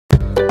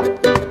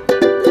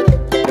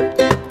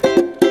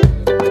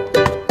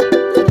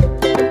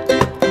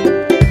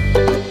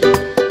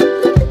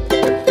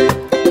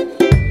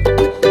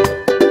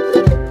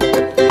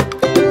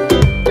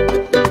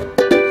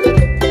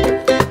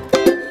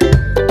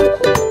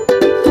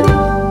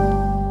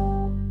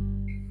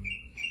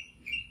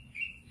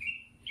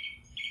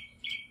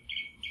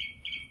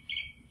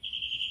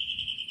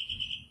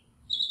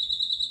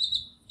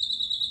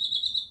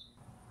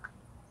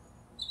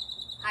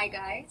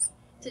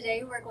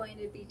Today we're going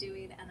to be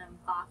doing an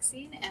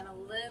unboxing and a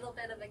little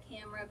bit of a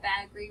camera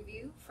bag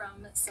review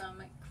from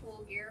some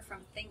cool gear from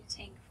Think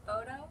Tank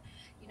Photo.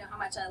 You know how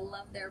much I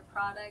love their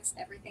products,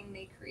 everything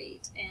they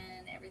create,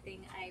 and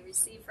everything I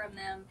receive from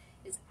them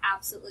is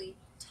absolutely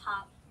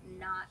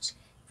top-notch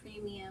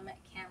premium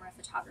camera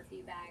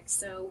photography bags.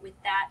 So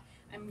with that,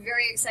 I'm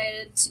very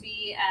excited to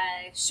be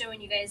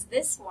showing you guys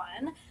this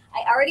one.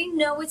 I already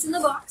know what's in the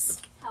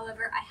box,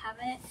 however I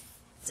haven't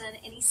done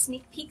any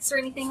sneak peeks or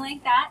anything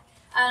like that.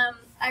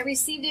 I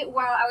received it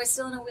while I was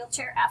still in a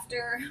wheelchair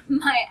after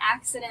my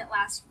accident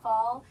last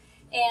fall,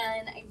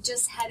 and I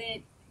just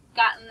hadn't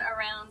gotten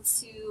around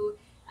to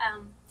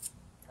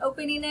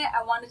opening it.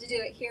 I wanted to do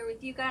it here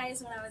with you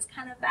guys when I was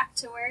kind of back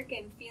to work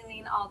and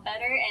feeling all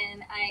better,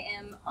 and I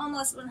am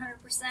almost 100%,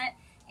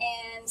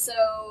 and so,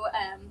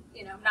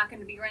 you know, I'm not going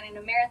to be running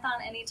a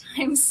marathon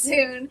anytime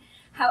soon.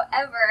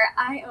 However,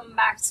 I am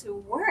back to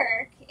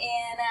work,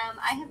 and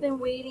I have been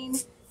waiting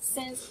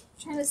since,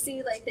 I'm trying to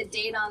see like the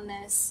date on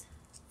this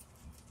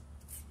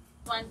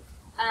one.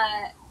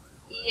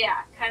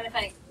 Yeah, kind of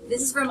funny.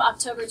 This is from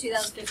October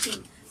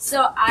 2015.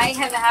 So I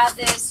have had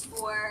this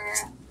for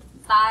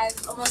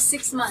almost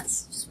 6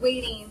 months, just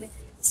waiting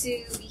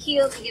to be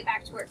healed and get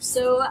back to work.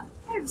 So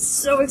I'm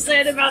so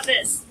excited about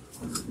this.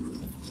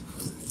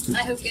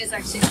 I hope you guys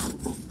are too.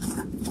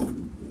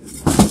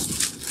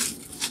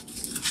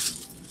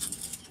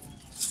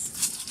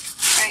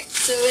 Alright,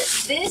 so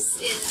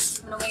this is,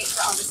 I'm gonna wait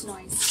for all this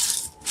noise.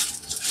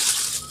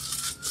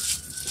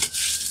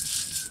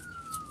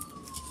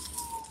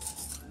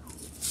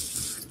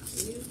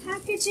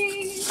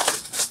 Packaging.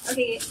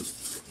 Okay,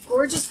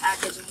 gorgeous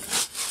packaging.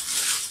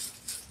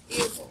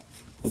 Beautiful.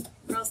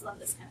 Girls love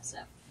this kind of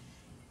stuff.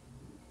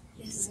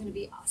 This is going to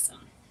be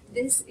awesome.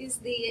 This is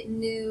the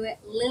new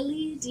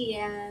Lilly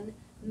Deanne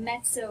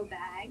Mezzo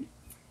bag.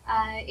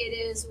 It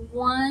is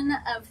one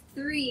of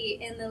 3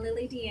 in the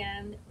Lilly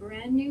Deanne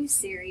brand new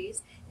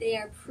series. They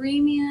are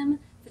premium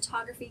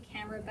photography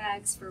camera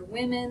bags for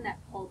women that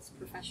holds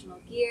professional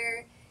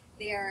gear.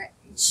 They are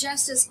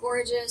just as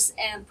gorgeous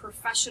and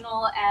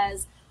professional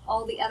as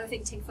all the other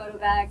Think Tank Photo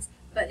bags,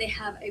 but they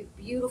have a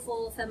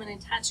beautiful feminine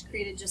touch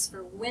created just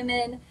for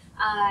women.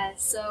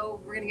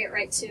 So we're going to get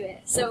right to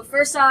it. So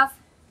first off,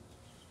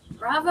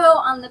 bravo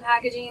on the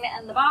packaging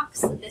and the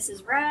box. This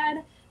is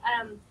rad.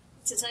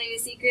 To tell you a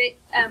secret,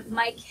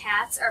 my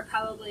cats are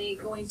probably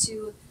going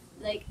to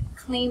like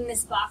claim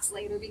this box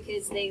later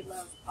because they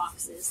love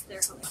boxes.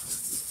 They're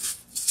hilarious.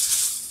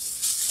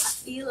 I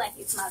feel like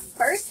it's my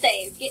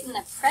birthday. Getting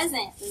a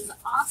present. This is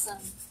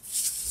awesome.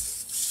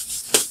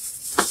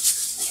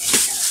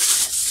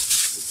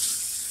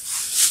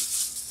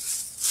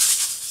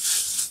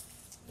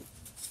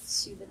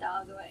 Shoo the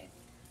dog away.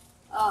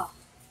 Oh,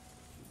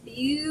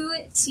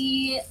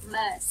 beauty-muss.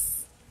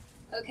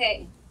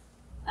 Okay,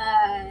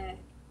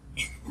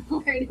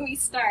 where do we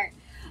start?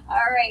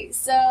 Alright,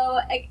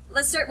 so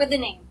let's start with the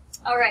name.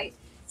 Alright,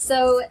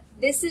 so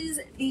this is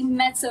the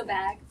Mezzo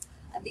bag,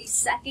 the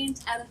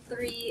second out of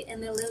 3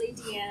 in the Lilly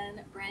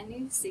Deanne brand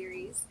new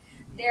series.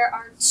 There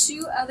are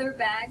 2 other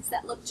bags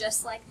that look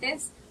just like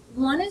this.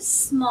 One is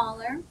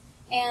smaller,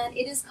 and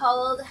it is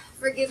called,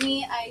 forgive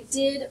me, I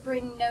did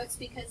bring notes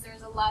because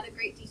there's a lot of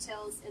great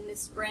details in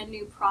this brand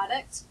new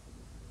product.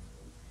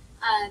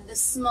 The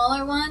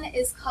smaller one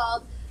is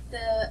called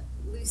the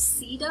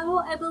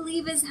Lucido, I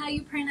believe is how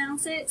you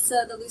pronounce it.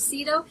 So the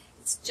Lucido,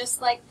 it's just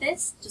like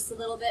this, just a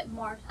little bit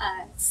more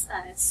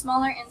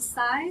smaller in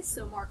size,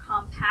 so more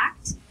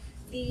compact.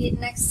 The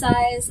next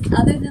size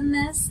other than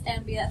this,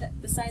 and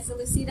besides the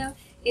Lucido,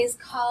 is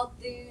called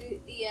the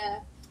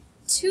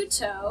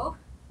Tutto.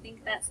 I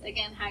think that's,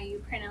 again, how you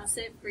pronounce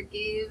it.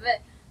 Forgive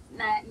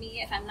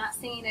me if I'm not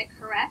saying it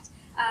correct.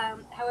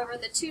 However,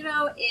 the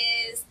Tutto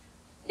is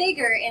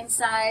bigger in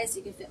size.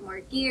 You can fit more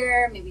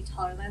gear, maybe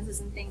taller lenses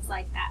and things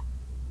like that.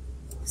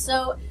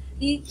 So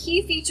the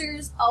key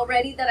features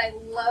already that I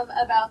love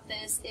about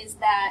this is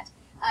that,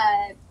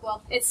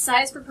 well, it's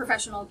sized for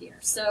professional gear.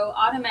 So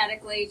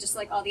automatically, just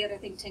like all the other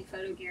Think Tank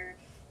Photo gear,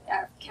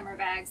 camera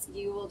bags,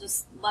 you will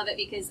just love it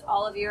because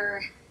all of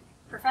your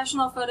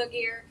professional photo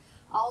gear.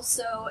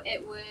 Also,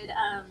 it would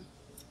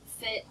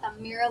fit a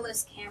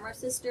mirrorless camera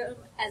system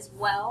as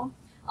well.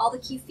 All the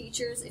key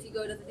features, if you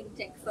go to the Think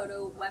Tank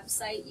Photo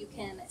website, you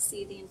can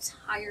see the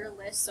entire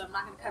list. So I'm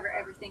not going to cover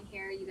everything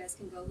here. You guys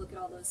can go look at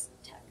all those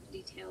tech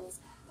details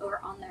over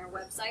on their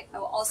website. I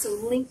will also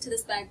link to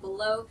this bag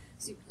below,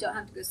 so you don't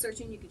have to go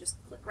searching. You can just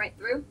click right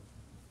through.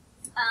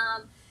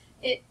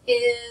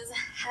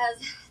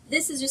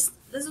 This is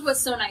what's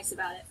so nice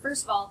about it.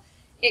 First of all,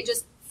 it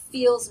just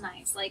feels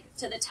nice, like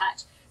to the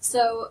touch.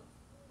 So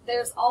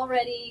there's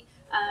already,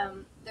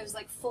 there's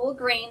like full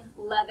grain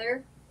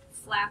leather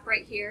flap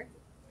right here.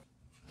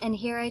 And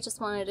here I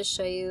just wanted to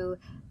show you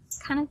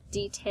kind of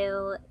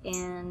detail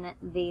in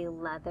the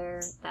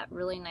leather, that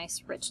really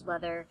nice rich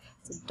leather.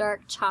 It's a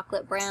dark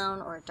chocolate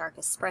brown or a dark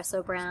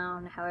espresso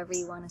brown, however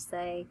you want to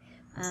say.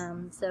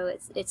 So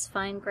it's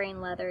fine grain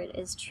leather. It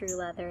is true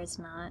leather. It's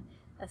not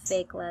a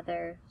fake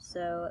leather.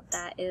 So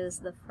that is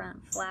the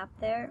front flap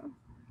there.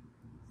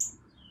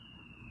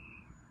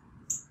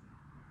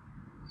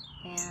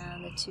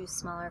 and the 2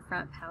 smaller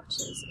front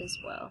pouches as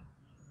well.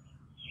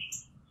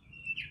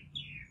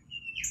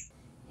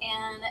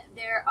 And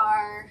there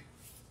are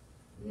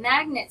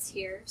magnets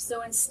here,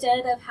 so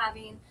instead of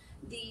having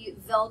the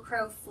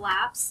Velcro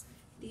flaps,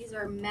 these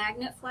are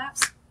magnet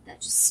flaps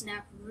that just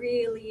snap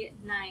really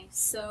nice.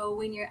 So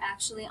when you're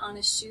actually on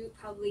a shoot,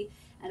 probably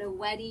at a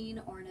wedding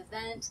or an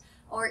event,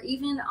 or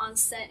even on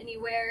set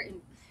anywhere,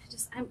 and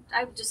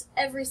I'm just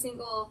every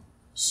single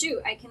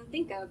shoot I can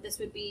think of, this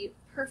would be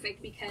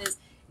perfect because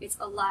it's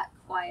a lot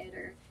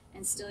quieter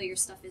and still your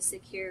stuff is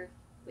secure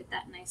with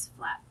that nice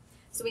flap.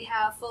 So we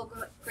have full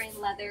grain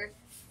leather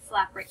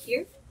flap right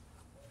here,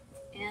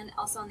 and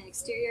also on the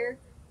exterior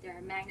there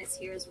are magnets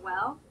here as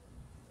well.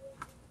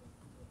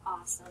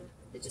 Awesome.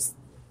 It just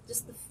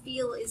the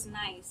feel is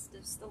nice.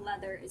 Just the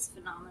leather is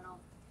phenomenal.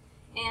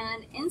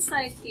 And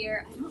inside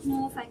here, I don't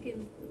know if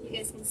you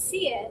guys can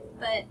see it,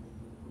 but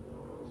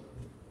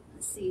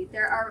let's see.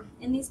 There are,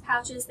 in these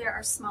pouches, there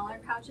are smaller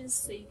pouches,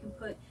 so you can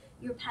put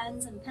your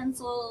pens and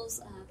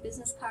pencils,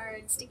 business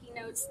cards, sticky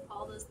notes,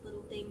 all those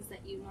little things that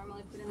you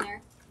normally put in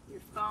there.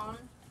 Your phone,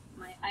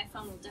 my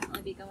iPhone will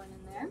definitely be going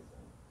in there.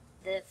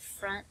 The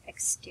front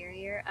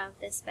exterior of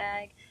this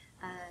bag,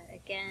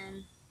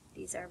 again,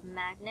 these are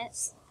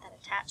magnets that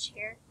attach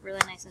here. Really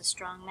nice and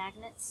strong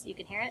magnets. You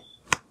can hear it.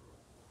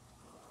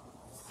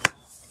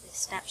 They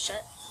snap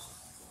shut.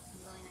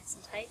 Really nice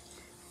and tight.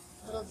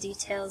 Little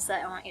details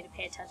that I want you to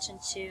pay attention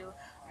to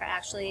are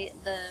actually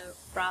the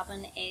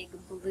robin egg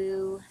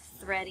blue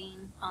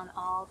threading on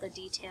all the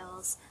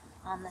details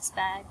on this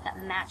bag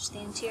that match the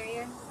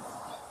interior.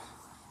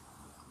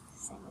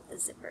 Same with the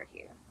zipper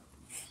here.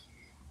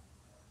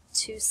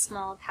 2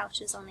 small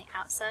pouches on the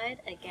outside.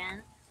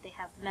 Again, they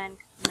have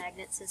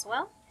magnets as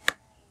well.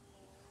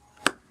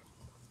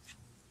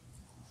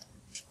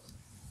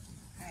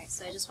 Alright,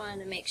 so I just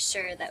wanted to make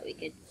sure that we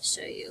could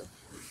show you.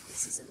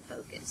 This is in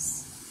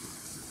focus.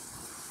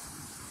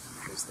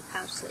 Here's the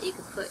pouch so that you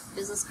can put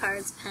business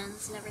cards,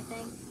 pens, and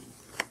everything.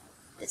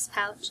 This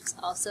pouch is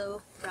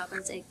also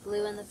robin's egg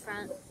blue in the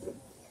front.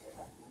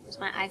 There's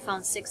my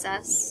iPhone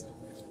 6S.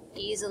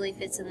 Easily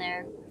fits in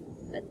there,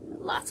 but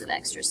lots of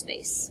extra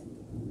space.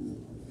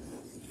 And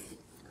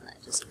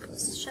that just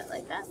goes shut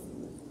like that.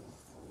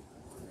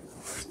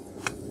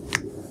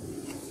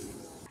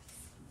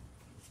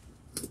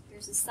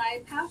 Here's a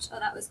side pouch. Oh,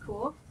 that was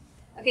cool.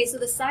 Okay, so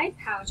the side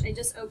pouch, I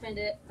just opened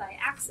it by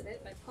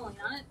accident by pulling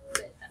on it,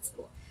 but that's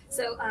cool.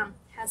 So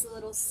has a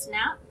little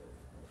snap,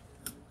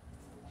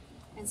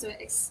 and so it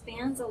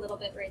expands a little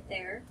bit right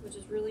there, which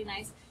is really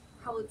nice.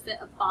 Probably fit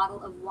a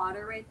bottle of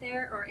water right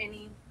there, or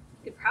you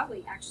could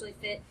probably actually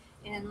fit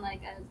in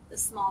like a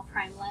small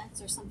prime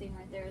lens or something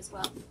right there as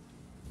well.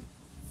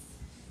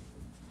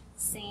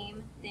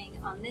 Same thing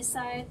on this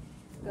side.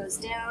 Goes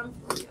down,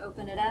 you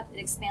open it up, it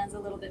expands a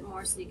little bit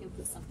more so you can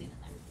put something in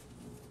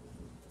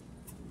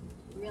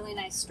there. Really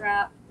nice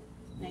strap,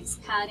 nice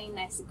padding,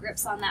 nice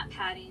grips on that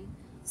padding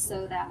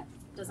so that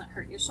it doesn't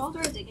hurt your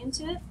shoulder or dig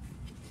into it.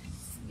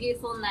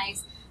 Beautiful,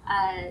 nice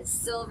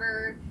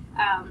silver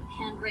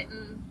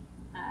handwritten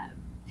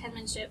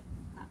penmanship,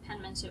 not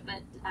penmanship,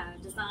 but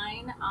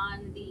design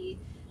on the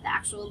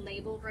actual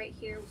label right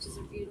here, which is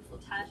a beautiful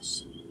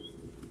touch.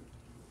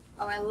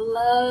 Oh, I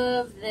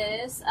love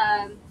this.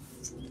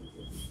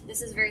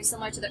 This is very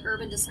similar to the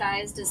Urban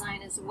Disguise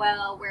design as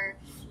well, where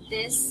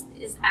this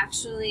is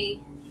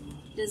actually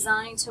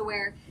designed to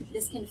where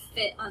this can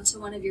fit onto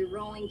one of your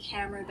rolling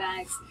camera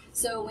bags.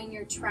 So when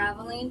you're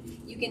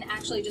traveling, you can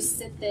actually just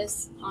sit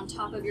this on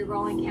top of your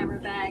rolling camera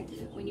bag.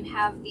 When you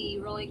have the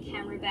rolling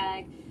camera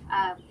bag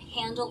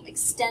handle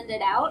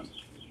extended out,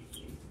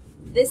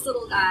 this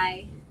little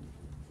guy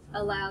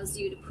allows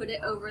you to put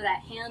it over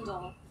that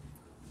handle.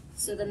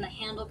 So then the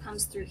handle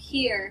comes through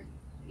here.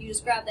 You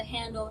just grab the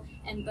handle,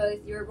 and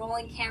both your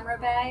rolling camera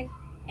bag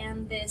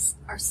and this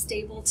are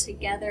stable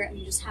together, and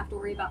you just have to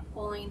worry about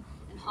pulling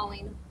and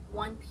hauling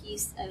one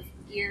piece of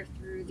gear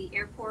through the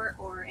airport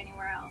or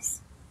anywhere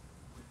else.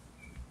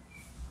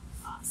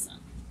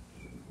 Awesome.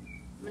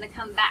 I'm going to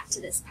come back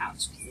to this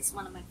pouch because it's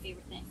one of my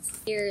favorite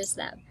things. Here's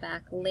that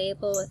back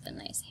label with a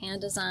nice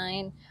hand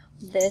design.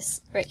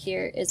 This right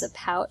here is a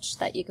pouch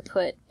that you could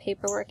put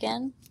paperwork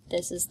in.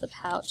 This is the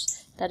pouch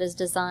that is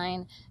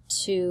designed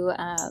to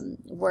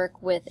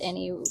work with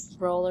any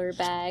roller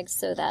bag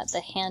so that the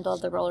handle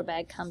of the roller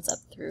bag comes up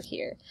through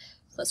here.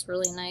 So it's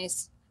really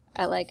nice.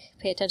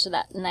 Pay attention to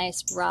that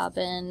nice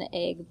robin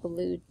egg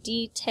blue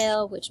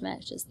detail, which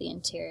matches the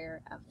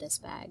interior of this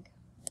bag.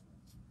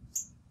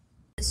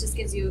 This just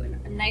gives you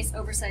a nice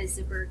oversized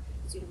zipper,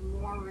 so you have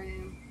more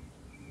room.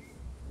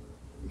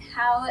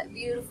 How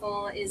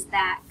beautiful is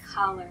that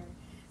color?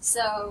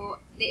 So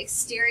the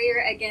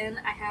exterior, again,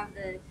 I have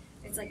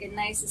it's like a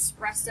nice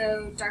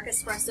espresso, dark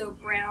espresso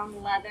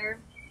brown leather,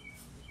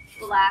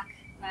 black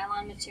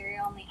nylon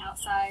material on the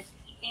outside.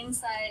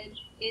 Inside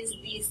is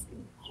these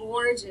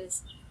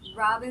gorgeous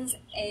robin's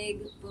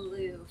egg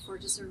blue for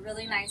just a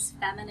really nice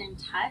feminine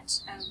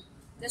touch.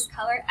 This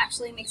color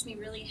actually makes me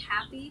really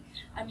happy.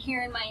 I'm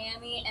here in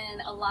Miami,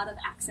 and a lot of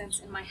accents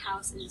in my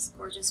house is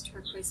gorgeous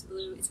turquoise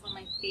blue. It's one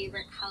of my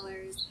favorite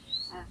colors.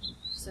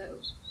 So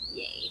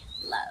yay,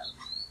 love.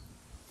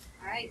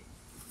 All right.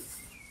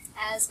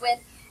 As with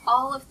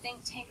all of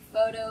Think Tank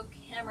Photo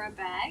camera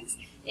bags,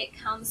 it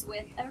comes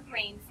with a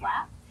rain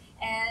flap,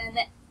 and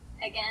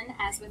again,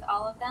 as with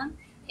all of them,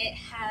 it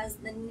has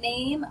the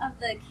name of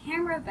the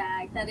camera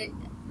bag that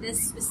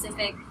this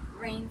specific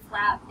rain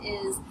flap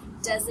is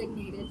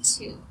designated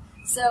to.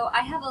 So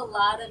I have a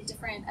lot of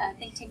different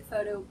Think Tank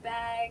Photo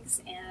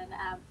bags and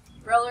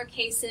roller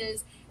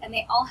cases, and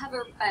they all have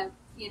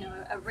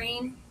a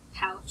rain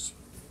pouch.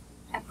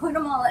 I put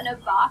them all in a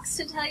box,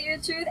 to tell you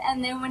the truth,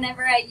 and then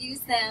whenever I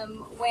use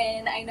them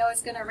when I know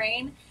it's going to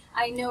rain,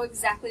 I know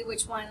exactly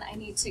which one I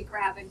need to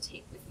grab and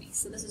take with me.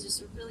 So this is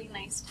just a really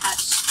nice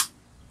touch.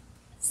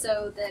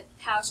 So the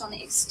pouch on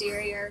the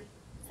exterior,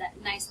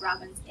 that nice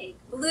robin's egg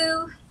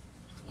blue.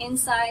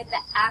 Inside,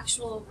 the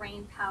actual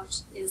rain pouch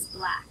is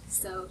black.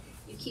 So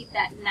you keep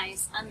that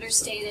nice,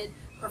 understated,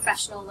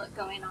 professional look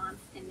going on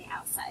in the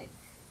outside.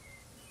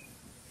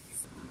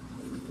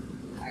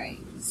 All right,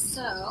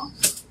 so...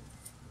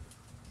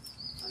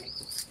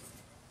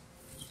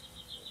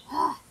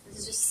 this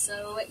is just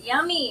so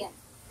yummy.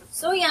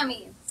 So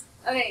yummy.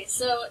 Okay,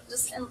 so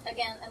just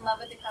again, in love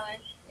with the color.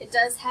 It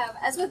does have,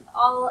 as with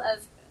all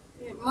of,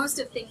 most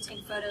of Think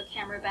Tank Photo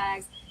camera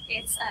bags,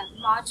 it's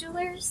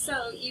modular,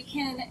 so you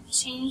can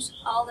change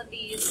all of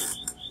these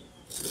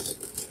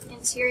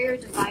interior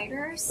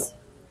dividers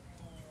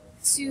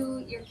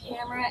to your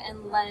camera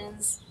and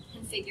lens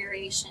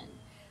configuration.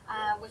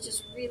 Which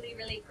is really,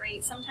 really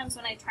great. Sometimes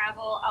when I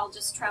travel, I'll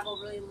just travel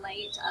really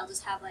light. I'll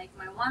just have like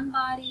my one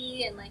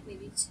body and like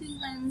maybe 2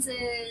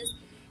 lenses,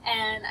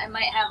 and I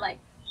might have like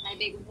my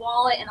big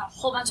wallet and a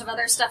whole bunch of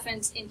other stuff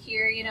in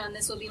here, you know, and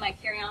this will be my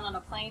carry-on on a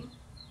plane.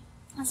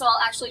 And so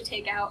I'll actually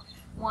take out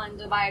one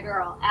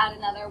divider, I'll add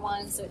another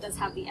one, so it does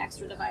have the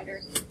extra divider,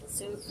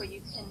 so where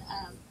you can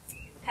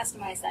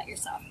customize that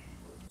yourself.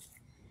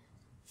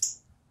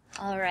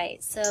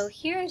 Alright, so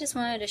here I just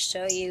wanted to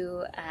show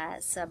you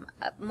some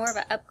more of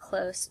an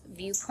up-close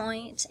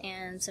viewpoint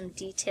and some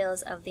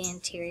details of the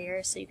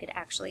interior so you could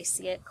actually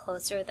see it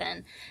closer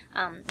than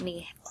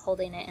me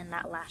holding it in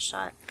that last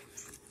shot.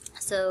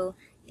 So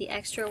the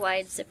extra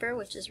wide zipper,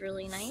 which is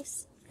really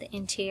nice. The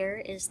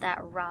interior is that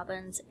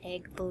robin's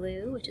egg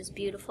blue, which is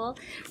beautiful.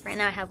 Right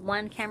now I have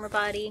one camera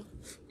body,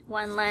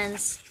 one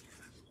lens,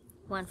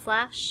 one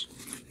flash,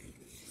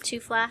 2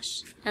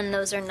 flash, and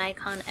those are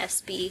Nikon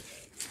SB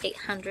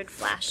 800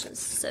 flashes,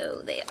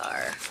 so they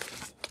are,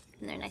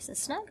 and they're nice and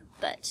snug,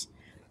 but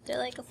they're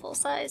like a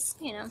full-size,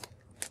 you know,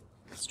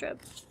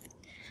 strobe.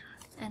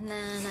 And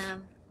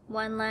then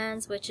one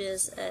lens, which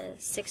is a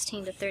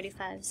 16 to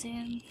 35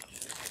 zoom.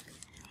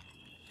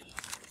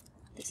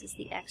 This is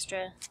the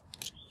extra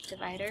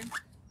divider.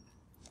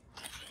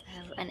 I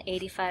have an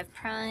 85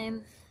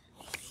 prime,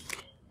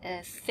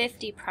 a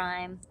 50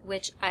 prime,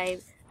 which I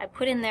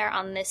put in there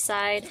on this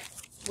side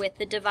with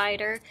the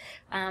divider.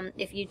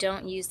 If you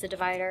don't use the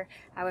divider,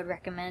 I would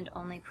recommend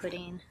only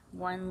putting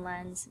one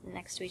lens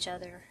next to each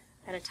other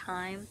at a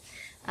time.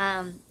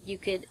 You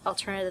could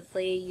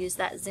alternatively use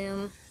that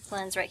zoom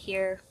lens right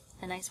here,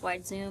 a nice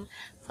wide zoom,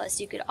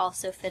 plus you could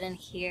also fit in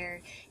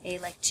here a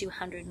like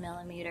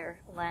 200mm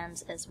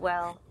lens as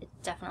well. It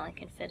definitely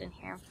can fit in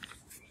here.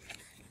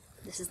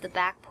 This is the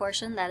back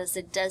portion. That is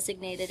a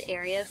designated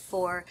area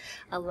for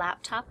a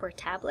laptop or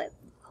tablet.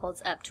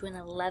 Holds up to an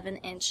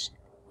 11-inch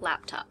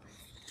laptop.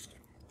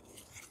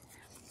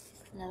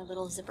 Another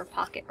little zipper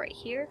pocket right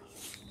here.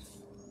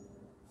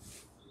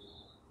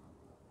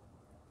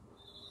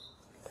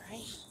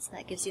 Alright, so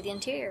that gives you the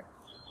interior.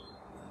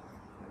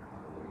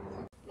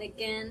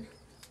 Again,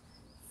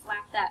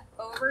 flap that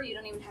over. You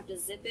don't even have to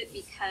zip it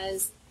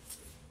because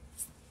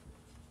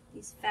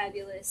these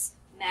fabulous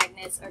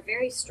magnets are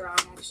very strong,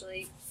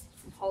 actually,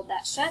 and hold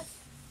that shut.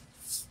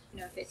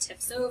 You know, if it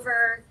tips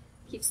over,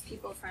 keeps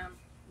people from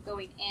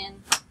going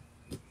in.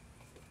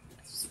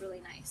 It's just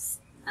really nice.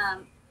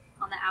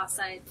 On the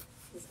outside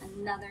is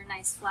another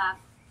nice flap,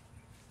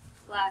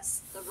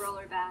 plus the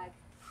roller bag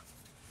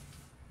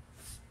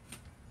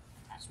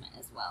attachment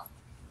as well.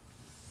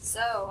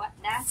 So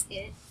that's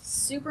it.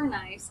 Super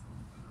nice,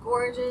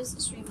 gorgeous,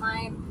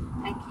 streamlined.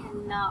 I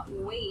cannot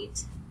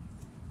wait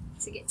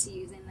to get to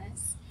using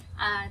this.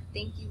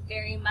 Thank you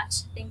very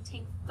much, Think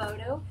Tank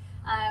Photo.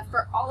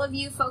 For all of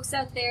you folks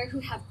out there who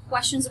have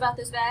questions about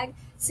this bag,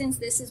 since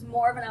this is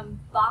more of an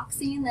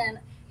unboxing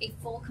than a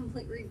full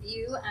complete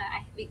review,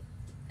 I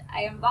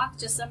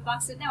just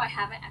unboxed it now. I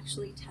haven't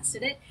actually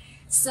tested it.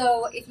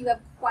 So if you have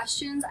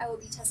questions, I will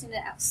be testing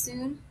it out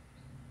soon.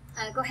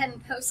 Go ahead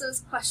and post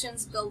those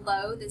questions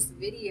below this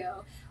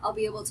video. I'll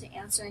be able to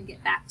answer and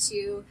get back to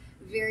you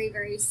very,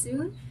 very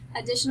soon.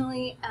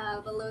 Additionally,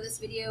 below this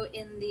video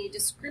in the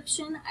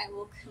description, I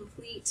will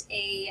complete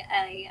a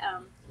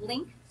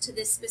link to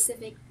this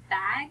specific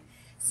bag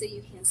so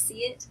you can see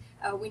it.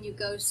 When you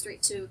go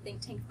straight to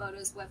Think Tank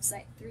Photo's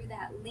website through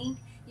that link,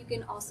 you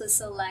can also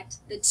select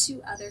the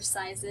 2 other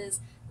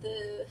sizes,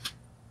 the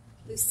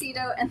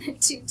Lucido and the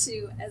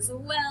tutu as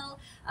well.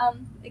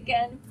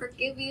 Again,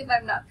 forgive me if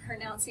I'm not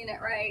pronouncing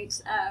it right.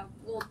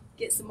 We'll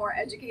get some more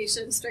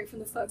education straight from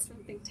the folks from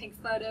Think Tank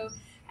Photo.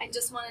 I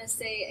just want to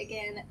say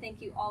again,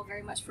 thank you all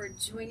very much for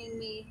joining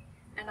me,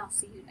 and I'll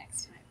see you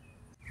next time.